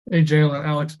Hey, Jalen,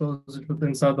 Alex Bozich with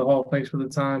Inside the Hall. Thanks for the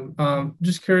time.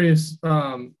 Just curious,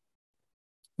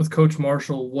 with Coach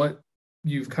Marshall, what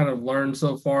you've kind of learned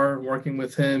so far working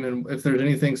with him, and if there's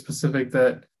anything specific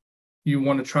that you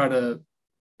want to try to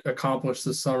accomplish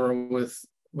this summer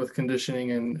with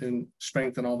conditioning and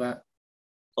strength and all that.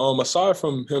 Aside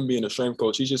from him being a strength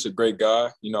coach, he's just a great guy.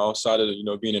 Outside of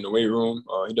being in the weight room,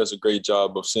 he does a great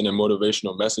job of sending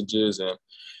motivational messages. And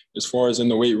as far as in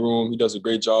the weight room, he does a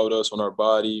great job with us on our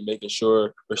body, making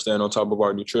sure we're staying on top of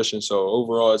our nutrition. So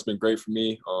overall, it's been great for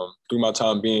me. Through my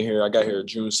time being here, I got here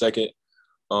June 2nd.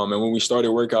 And when we started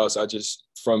workouts, I just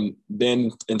from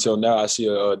then until now, I see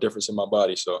a difference in my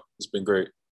body. So it's been great.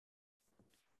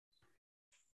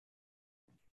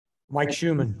 Mike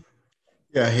Schumann.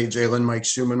 Yeah, hey Jalen, Mike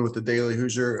Schumann with the Daily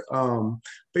Hoosier.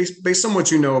 Based on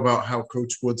what you know about how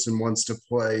Coach Woodson wants to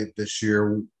play this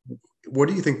year, what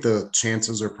do you think the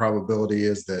chances or probability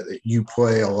is that you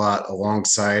play a lot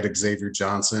alongside Xavier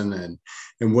Johnson,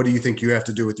 and what do you think you have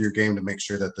to do with your game to make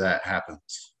sure that that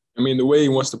happens? I mean, the way he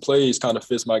wants to play is kind of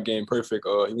fits my game perfect.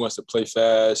 He wants to play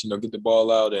fast, get the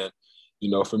ball out, and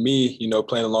for me,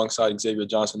 playing alongside Xavier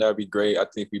Johnson, that would be great. I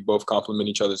think we both complement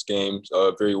each other's games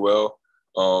very well.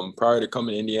 Prior to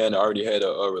coming to Indiana, I already had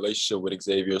a relationship with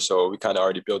Xavier, so we kind of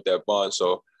already built that bond.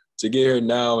 So to get here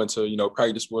now and to,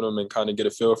 practice with him and kind of get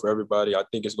a feel for everybody, I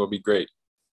think it's going to be great.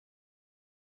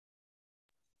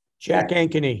 Jack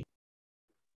Ankeny.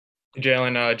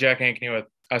 Jalen, Jack Ankeny with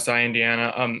SI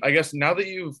Indiana. I guess now that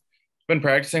you've been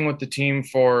practicing with the team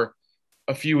for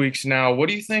a few weeks now, what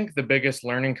do you think the biggest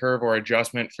learning curve or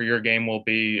adjustment for your game will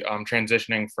be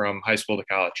transitioning from high school to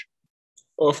college?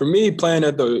 Well, for me, playing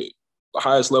at the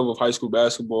highest level of high school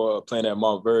basketball, playing at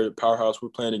Montverde Powerhouse, we're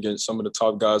playing against some of the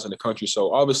top guys in the country.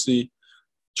 So obviously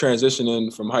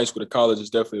transitioning from high school to college is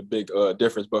definitely a big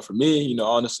difference. But for me,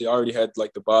 honestly, I already had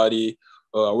like the body.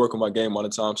 I work on my game all the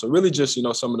time. So really just,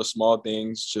 some of the small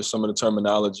things, just some of the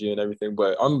terminology and everything.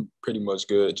 But I'm pretty much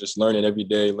good. Just learning every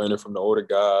day, learning from the older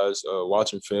guys,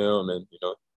 watching film, and,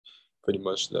 pretty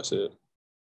much that's it.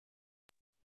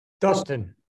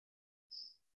 Dustin.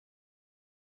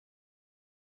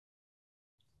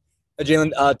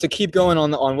 Jalen, to keep going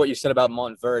on what you said about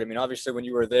Montverde, I mean, obviously when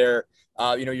you were there,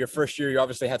 your first year, you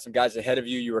obviously had some guys ahead of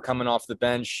you. You were coming off the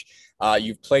bench.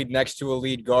 You've played next to a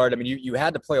lead guard. I mean, you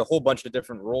had to play a whole bunch of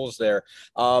different roles there.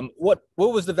 What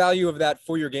was the value of that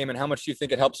for your game, and how much do you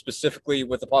think it helped specifically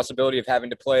with the possibility of having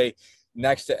to play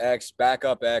next to X,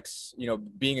 backup X,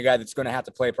 being a guy that's going to have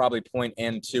to play probably point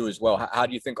and two as well? How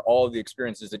do you think all of the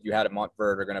experiences that you had at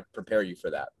Montverde are going to prepare you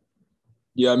for that?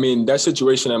 Yeah, I mean, that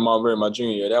situation at Montverde my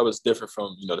junior year, that was different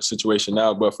from, the situation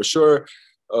now. But for sure,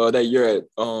 that year at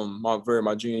Montverde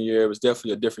my junior year, it was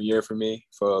definitely a different year for me.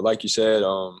 For, like you said,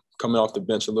 coming off the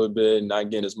bench a little bit and not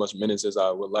getting as much minutes as I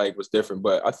would like was different.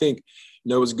 But I think,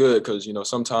 it was good because,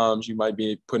 sometimes you might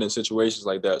be put in situations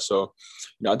like that. So,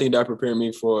 I think that prepared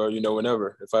me for,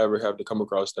 whenever, if I ever have to come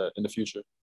across that in the future.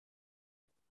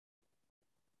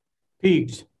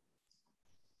 Peegs.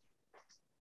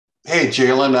 Hey,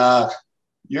 Jalen,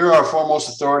 you're our foremost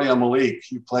authority on Malik.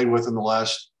 You played with him the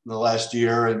last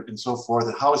year and so forth.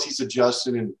 And how is he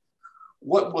adjusting, and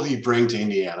what will he bring to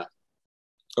Indiana?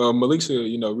 Malik's a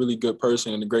really good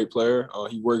person and a great player.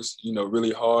 He works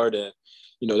really hard, and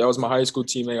that was my high school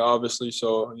teammate, obviously.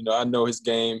 So I know his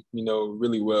game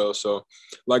really well. So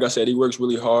like I said, he works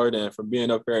really hard, and from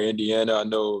being up here in Indiana, I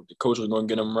know the coach is going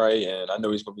to get him right, and I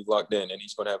know he's going to be locked in, and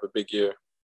he's going to have a big year.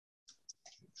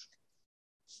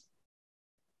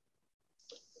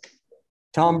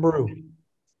 Tom Brew.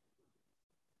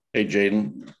 Hey,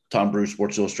 Jaden. Tom Brew,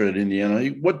 Sports Illustrated Indiana.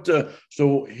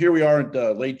 So here we are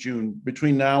at late June.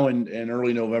 Between now and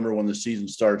early November, when the season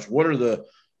starts, what are the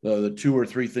two or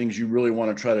three things you really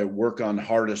want to try to work on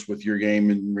hardest with your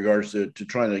game in regards to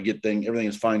trying to get everything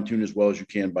as fine-tuned as well as you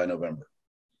can by November?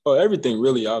 Well, everything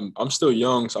really. I'm still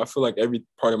young, so I feel like every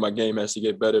part of my game has to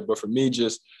get better. But for me,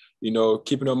 just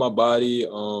keeping on my body,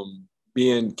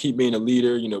 keep being a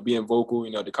leader, being vocal.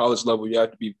 The college level, you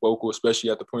have to be vocal, especially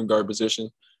at the point guard position.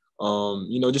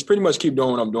 Just pretty much keep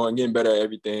doing what I'm doing, getting better at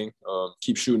everything,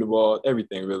 keep shooting the ball,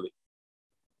 everything really.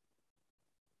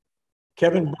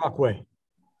 Kevin Brockway.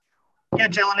 Yeah,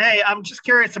 Jalen, hey, I'm just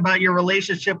curious about your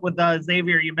relationship with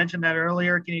Xavier. You mentioned that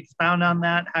earlier. Can you expound on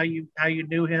that, how you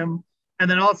knew him? And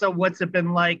then also, what's it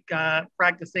been like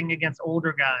practicing against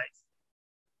older guys?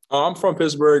 I'm from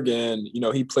Pittsburgh, and,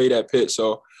 he played at Pitt.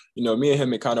 So, me and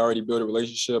him had kind of already built a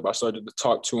relationship. I started to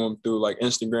talk to him through, like,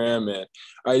 Instagram, and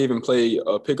I even played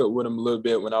pickup with him a little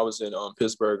bit when I was in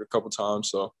Pittsburgh a couple times.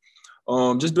 So,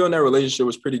 just building that relationship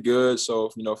was pretty good. So,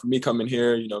 for me coming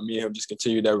here, me and him just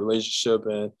continued that relationship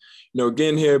and,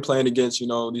 getting here, playing against,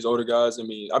 these older guys. I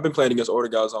mean, I've been playing against older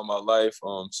guys all my life.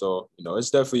 So, it's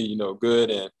definitely, good.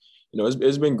 And,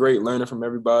 it's been great learning from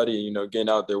everybody, getting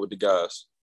out there with the guys.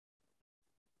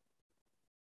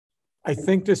 I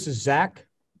think this is Zach.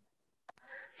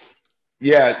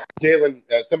 Yeah, Jalen,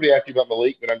 somebody asked you about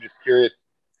Malik, but I'm just curious.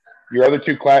 Your other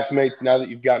two classmates, now that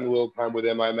you've gotten a little time with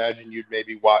them, I imagine you'd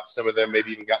maybe watch some of them,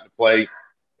 maybe even gotten to play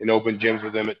in open gyms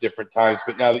with them at different times.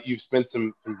 But now that you've spent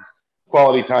some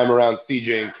quality time around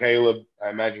CJ and Caleb, I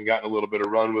imagine gotten a little bit of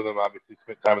run with them, obviously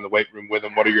spent time in the weight room with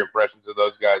them. What are your impressions of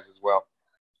those guys as well?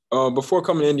 Before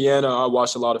coming to Indiana, I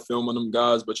watched a lot of film on them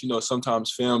guys, but,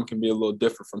 sometimes film can be a little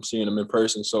different from seeing them in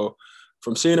person. So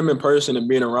from seeing them in person and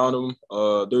being around them,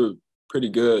 they're pretty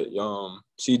good.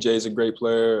 CJ's a great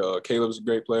player. Caleb's a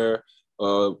great player.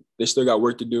 They still got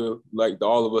work to do, like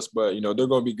all of us, but, they're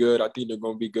going to be good. I think they're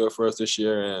going to be good for us this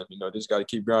year, and, just got to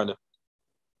keep grinding.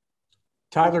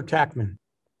 Tyler Tackman.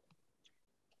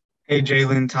 Hey,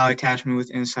 Jalen, Tyler Tashman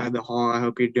with Inside the Hall. I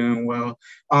hope you're doing well.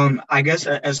 I guess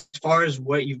as far as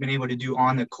what you've been able to do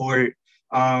on the court,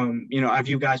 have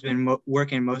you guys been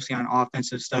working mostly on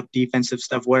offensive stuff, defensive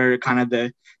stuff? What are kind of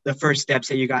the first steps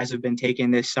that you guys have been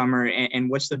taking this summer? And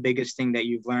what's the biggest thing that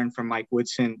you've learned from Mike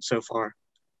Woodson so far?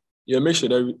 Yeah, a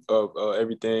mixture of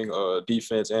everything,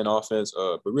 defense and offense,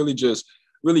 but really just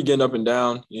really getting up and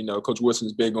down. Coach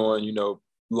Woodson's big on,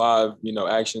 live,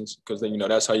 actions, because then,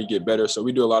 that's how you get better. So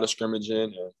we do a lot of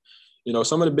scrimmaging. And,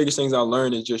 some of the biggest things I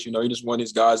learned is just, he just want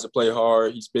these guys to play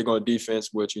hard. He's big on defense,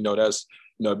 which, that's,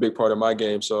 a big part of my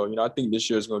game. So, I think this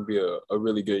year is going to be a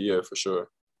really good year for sure.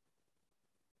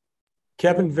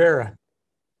 Kevin Vera.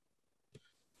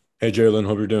 Hey, Jalen,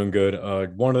 hope you're doing good.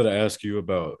 Wanted to ask you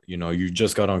about, you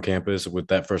just got on campus with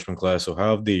that freshman class. So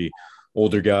how have the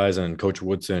older guys and Coach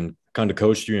Woodson kind of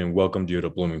coached you and welcomed you to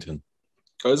Bloomington?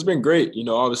 It's been great.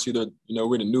 Obviously,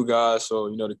 we're the new guys, so,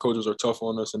 the coaches are tough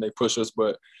on us and they push us.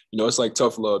 But, it's like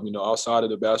tough love. Outside of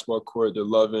the basketball court, they're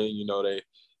loving.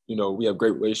 We have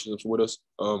great relationships with us,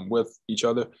 with each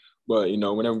other. But,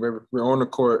 whenever we're on the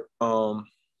court,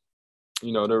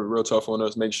 they're real tough on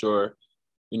us. Make sure,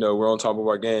 we're on top of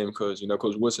our game because,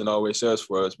 Coach Woodson always says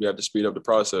for us, we have to speed up the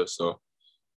process. So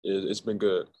it's been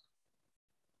good.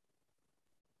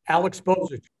 Alex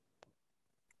Bozich.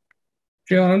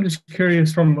 Jalen, I'm just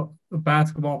curious from a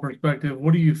basketball perspective,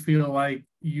 what do you feel like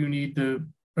you need to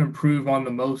improve on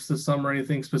the most this summer,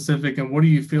 anything specific? And what do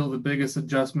you feel the biggest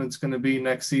adjustment's going to be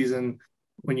next season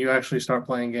when you actually start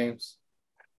playing games?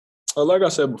 Like I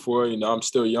said before, I'm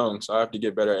still young, so I have to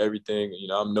get better at everything.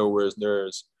 I'm nowhere as near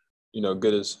as,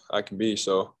 good as I can be.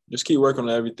 So just keep working on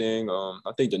everything.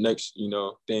 I think the next,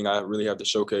 thing I really have to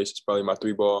showcase is probably my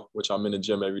 3-ball, which I'm in the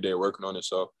gym every day working on it.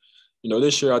 So,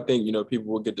 this year I think,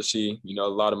 people will get to see, a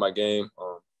lot of my game,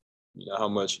 how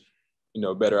much,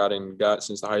 better I done got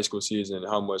since the high school season,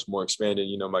 how much more expanded,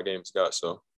 my game's got.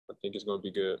 So I think it's going to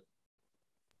be good.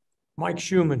 Mike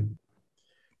Schumann.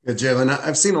 Yeah, Jalen,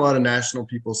 I've seen a lot of national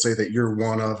people say that you're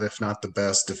one of, if not the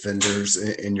best defenders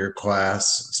in your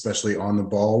class, especially on the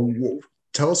ball.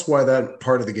 Tell us why that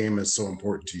part of the game is so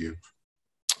important to you.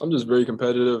 I'm just very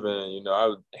competitive, and, I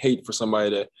would hate for somebody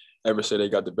to ever say they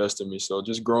got the best of me. So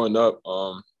just growing up,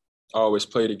 I always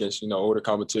played against, older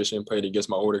competition, played against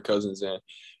my older cousins. And,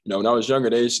 when I was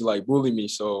younger, they used to bully me.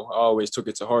 So I always took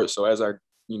it to heart. So as I,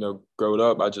 growed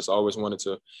up, I just always wanted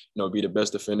to, be the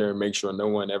best defender and make sure no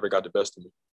one ever got the best of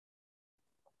me.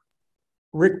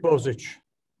 Rick Bozich.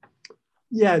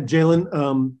 Yeah,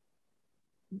 Jalen,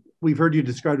 we've heard you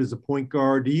described as a point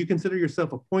guard. Do you consider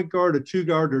yourself a point guard, a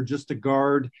 2-guard, or just a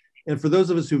guard? And for those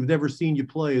of us who've never seen you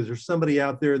play, is there somebody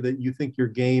out there that you think your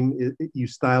game, you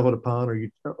style it upon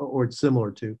or it's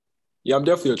similar to? Yeah, I'm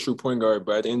definitely a true point guard,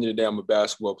 but at the end of the day, I'm a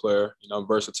basketball player. I'm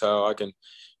versatile. I can,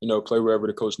 play wherever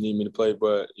the coach needs me to play.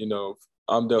 But,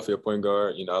 I'm definitely a point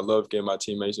guard. I love getting my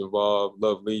teammates involved,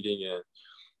 love leading. And,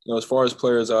 as far as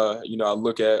players, I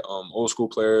look at old school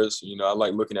players. I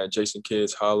like looking at Jason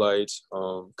Kidd's highlights,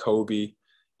 Kobe.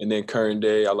 And then current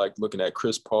day, I like looking at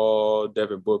Chris Paul,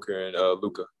 Devin Booker, and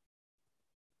Luka.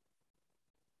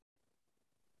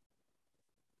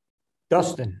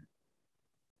 Dustin.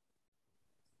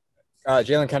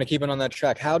 Jalen, kind of keeping on that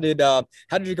track, how did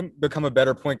you become a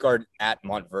better point guard at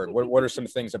Montverde? What are some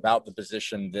things about the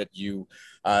position that you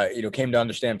came to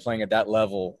understand playing at that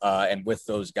level and with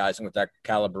those guys and with that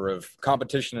caliber of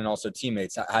competition and also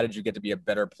teammates? How did you get to be a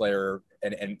better player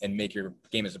and make your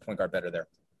game as a point guard better there?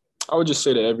 I would just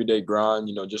say the everyday grind,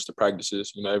 just the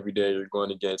practices. Every day you're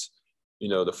going against, the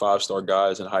 5-star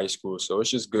guys in high school. So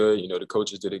it's just good. The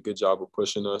coaches did a good job of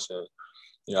pushing us, and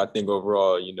I think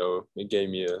overall, it gave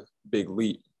me a big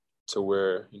leap to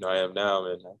where, I am now.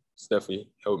 And it's definitely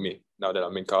helped me now that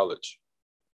I'm in college.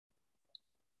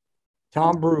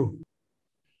 Tom Brew.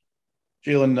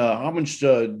 Jalen, how much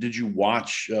did you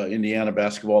watch Indiana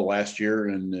basketball last year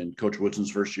and Coach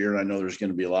Woodson's first year? And I know there's going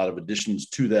to be a lot of additions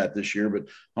to that this year, but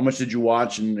how much did you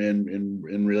watch in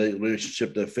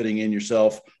relationship to fitting in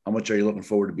yourself? How much are you looking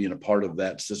forward to being a part of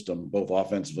that system, both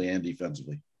offensively and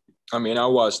defensively? I mean, I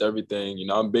watched everything.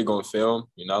 I'm big on film.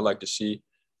 I like to see.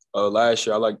 Last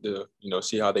year, I like to,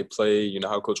 see how they play,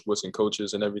 how Coach Woodson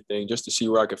coaches and everything, just to see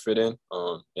where I could fit in.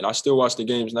 And I still watch the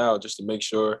games now just to make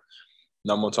sure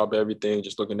I'm on top of everything,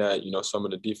 just looking at, some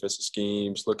of the defensive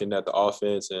schemes, looking at the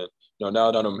offense. And,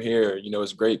 now that I'm here,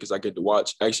 it's great because I get to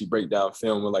actually break down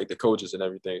film with, like, the coaches and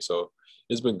everything. So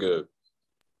it's been good.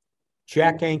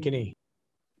 Jack Ankeny.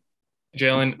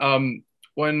 Jalen,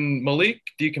 when Malik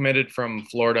decommitted from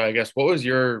Florida, I guess, what was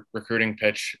your recruiting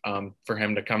pitch for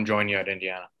him to come join you at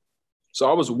Indiana? So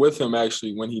I was with him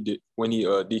actually when he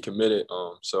decommitted.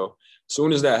 So as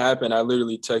soon as that happened, I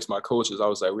literally texted my coaches. I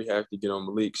was like, we have to get on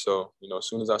Malik. So, as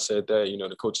soon as I said that,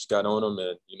 the coaches got on him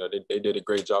and, they did a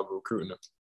great job of recruiting him.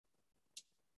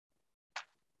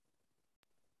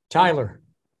 Tyler.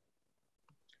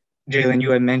 Jalen,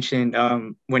 you had mentioned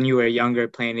when you were younger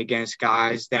playing against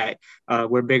guys that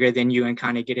were bigger than you and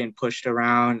kind of getting pushed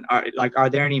around. Are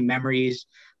there any memories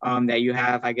that you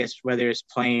have, I guess, whether it's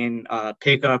playing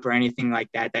pickup or anything like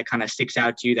that, that kind of sticks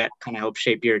out to you that kind of helps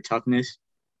shape your toughness?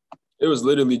 It was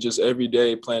literally just every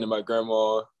day playing in my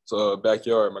grandma's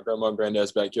backyard, my grandma and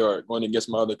granddad's backyard, going against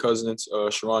my other cousins,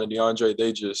 Sharon and DeAndre.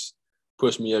 They just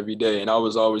pushed me every day. And I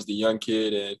was always the young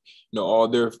kid, and, all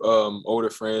their older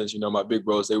friends, my big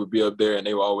bros, they would be up there and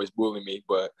they would always bully me.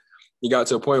 But it got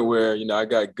to a point where, I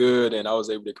got good and I was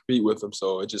able to compete with them.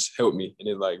 So it just helped me, and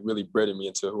it, like, really bred me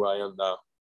into who I am now.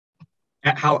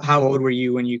 How old were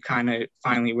you when you kind of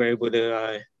finally were able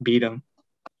to beat them?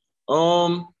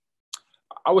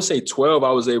 I would say 12, I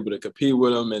was able to compete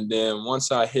with them. And then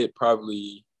once I hit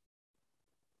probably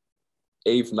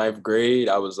 8th, 9th grade,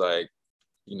 I was like,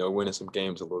 winning some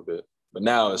games a little bit. But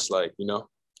now it's like, I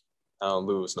don't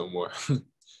lose no more.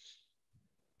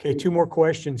 Okay, 2 more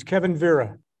questions. Kevin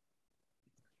Vera.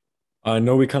 I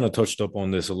know we kind of touched up on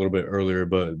this a little bit earlier,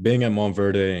 but being at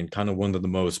Montverde and kind of one of the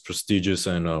most prestigious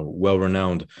and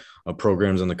well-renowned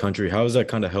programs in the country, how has that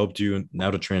kind of helped you now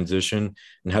to transition?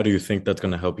 And how do you think that's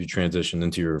going to help you transition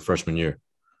into your freshman year?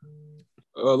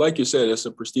 Like you said, it's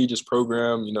a prestigious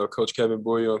program. Coach Kevin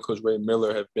Boyle and Coach Ray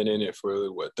Miller have been in it for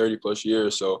 30 plus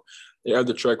years. So they have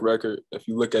the track record. If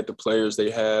you look at the players they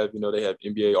have, they have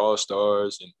NBA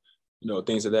All-Stars and,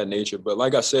 things of that nature. But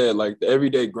like I said, like, the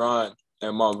everyday grind at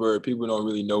Montverde, people don't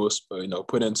really know what's,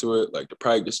 put into it. Like, the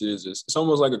practices, it's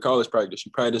almost like a college practice.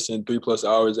 You practice in 3+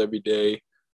 hours every day.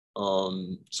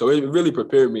 So it really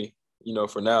prepared me,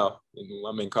 for now.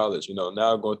 I'm in college,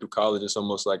 now going through college, it's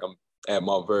almost like I'm at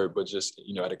Montverde, but just,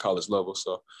 at a college level.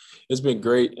 So it's been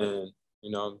great. And,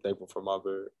 I'm thankful for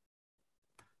Montverde.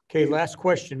 Okay, last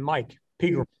question, Mike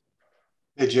Peter.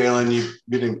 Hey, Jalen, you've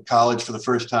been in college for the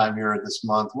first time here this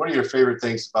month. What are your favorite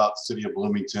things about the city of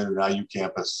Bloomington and IU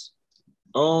campus?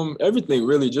 Everything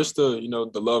really, just the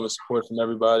love and support from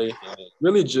everybody. And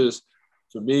really just,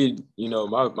 for me,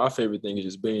 my favorite thing is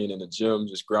just being in the gym,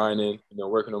 just grinding,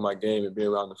 working on my game and being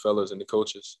around the fellas and the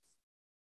coaches.